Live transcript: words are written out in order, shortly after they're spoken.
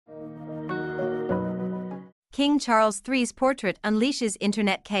King Charles III's portrait unleashes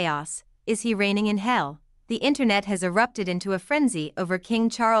internet chaos. Is he reigning in hell? The internet has erupted into a frenzy over King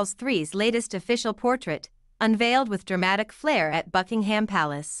Charles III's latest official portrait, unveiled with dramatic flair at Buckingham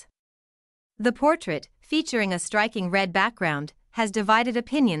Palace. The portrait, featuring a striking red background, has divided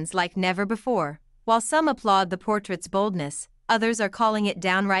opinions like never before. While some applaud the portrait's boldness, others are calling it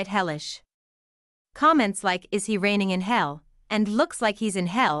downright hellish. Comments like "Is he reigning in hell?" and "Looks like he's in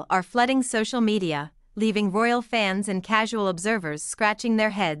hell" are flooding social media, leaving royal fans and casual observers scratching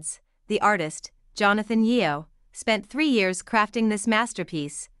their heads. The artist, Jonathan Yeo, spent 3 years crafting this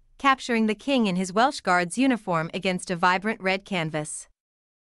masterpiece, capturing the king in his Welsh Guards uniform against a vibrant red canvas.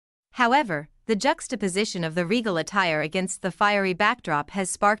 However, the juxtaposition of the regal attire against the fiery backdrop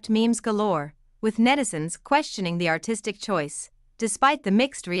has sparked memes galore, with netizens questioning the artistic choice. Despite the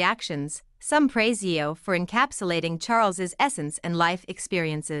mixed reactions, some praise Yeo for encapsulating Charles's essence and life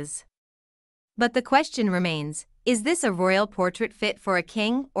experiences. But the question remains, is this a royal portrait fit for a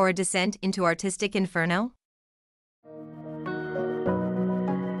king or a descent into artistic inferno?